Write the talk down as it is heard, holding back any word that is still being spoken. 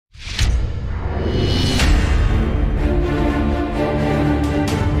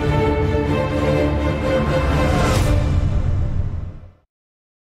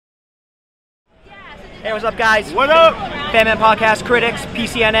Hey, what's up, guys? What up? Fan Man Podcast, Critics,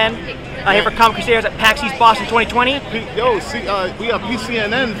 PCNN. Here for Comic Crusaders at PAX East Boston 2020. We are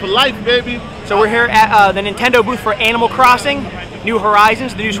PCNN for life, baby. So we're here at the Nintendo booth for Animal Crossing, New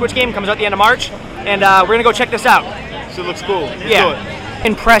Horizons, the new Switch game, comes out at the end of March. And we're going to go check this out. Shit looks cool. Yeah.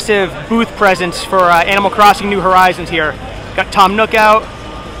 Impressive booth presence for Animal Crossing New Horizons here. Got Tom Nook out.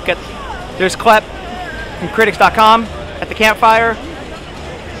 There's Klep from Critics.com at the campfire.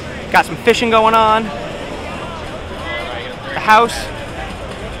 Got some fishing going on. The house.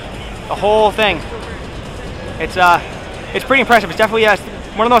 The whole thing. It's pretty impressive. It's definitely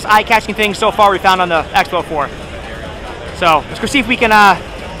one of the most eye-catching things so far we found on the Expo 4. So let's go see if we can.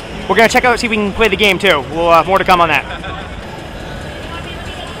 We're gonna check out, see if we can play the game too. We'll more to come on that.